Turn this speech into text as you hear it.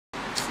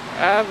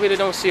I really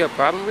don't see a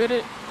problem with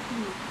it.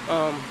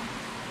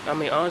 I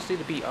mean, honestly,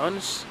 to be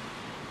honest,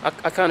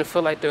 I kind of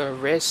feel like the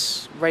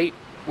arrest rate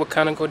will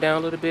kind of go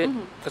down a little bit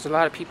because a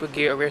lot of people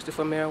get arrested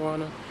for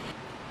marijuana.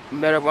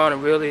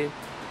 Marijuana really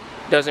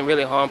doesn't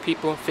really harm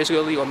people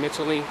physically or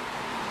mentally.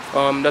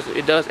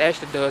 It does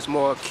actually does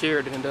more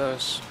cure than it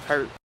does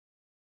hurt.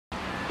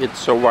 It's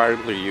so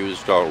widely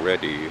used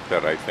already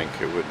that I think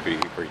it would be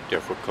very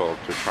difficult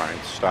to try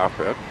and stop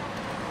it.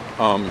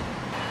 Um,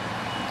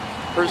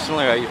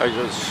 Personally,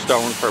 I was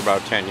stoned for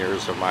about 10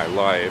 years of my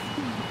life.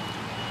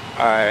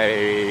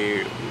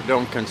 I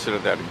don't consider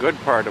that a good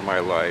part of my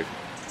life,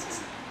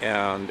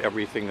 and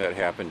everything that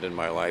happened in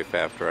my life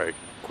after I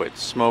quit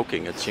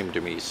smoking, it seemed to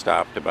me,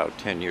 stopped about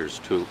 10 years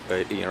too,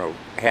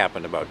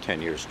 happened about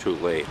 10 years too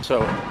late.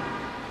 So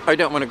I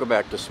don't want to go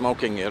back to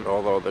smoking it,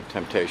 although the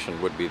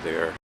temptation would be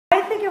there.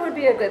 I think it would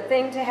be a good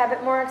thing to have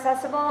it more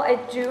accessible. I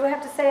do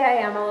have to say I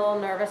am a little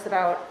nervous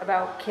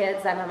about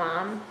kids. I'm a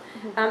mom,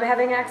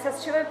 having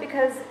access to it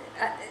because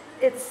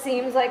it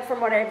seems like from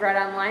what I've read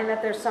online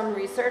that there's some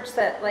research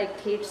that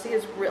like THC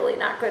is really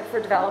not good for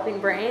developing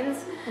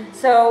brains.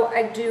 So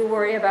I do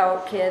worry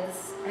about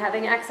kids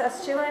having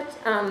access to it.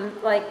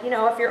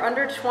 If you're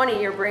under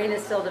 20, your brain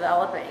is still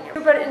developing.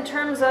 But in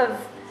terms of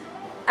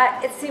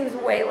it seems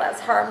way less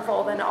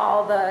harmful than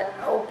all the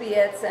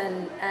opiates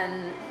and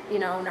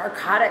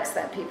narcotics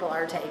that people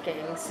are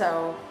taking.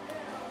 So,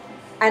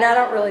 and I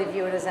don't really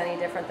view it as any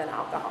different than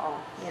alcohol,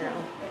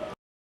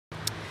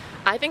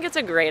 I think it's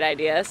a great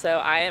idea. So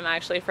I am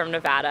actually from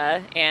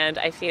Nevada, and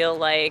I feel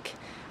like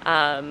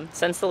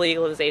since the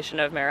legalization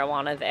of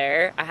marijuana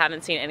there, I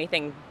haven't seen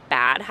anything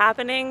bad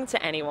happening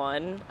to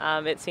anyone.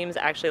 It seems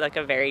actually like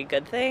a very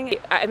good thing.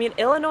 I mean,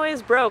 Illinois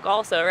is broke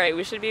also, right?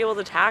 We should be able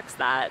to tax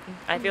that.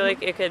 I feel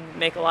like it could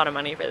make a lot of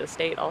money for the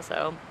state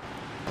also.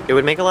 It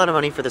would make a lot of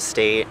money for the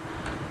state.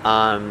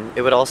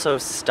 It would also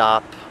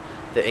stop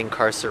the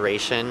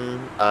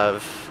incarceration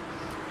of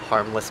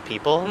harmless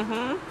people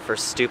for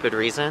stupid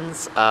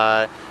reasons.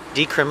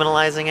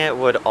 Decriminalizing it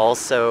would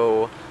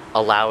also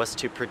allow us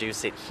to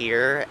produce it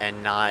here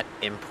and not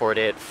import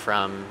it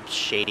from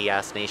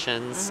shady-ass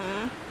nations.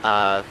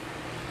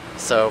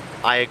 So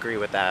I agree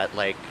with that.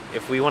 Like,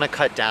 if we want to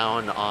cut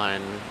down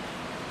on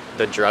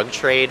the drug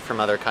trade from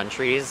other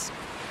countries,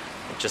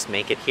 just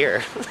make it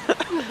here.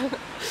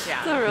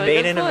 Yeah. That's a really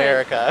Made good in point.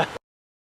 America.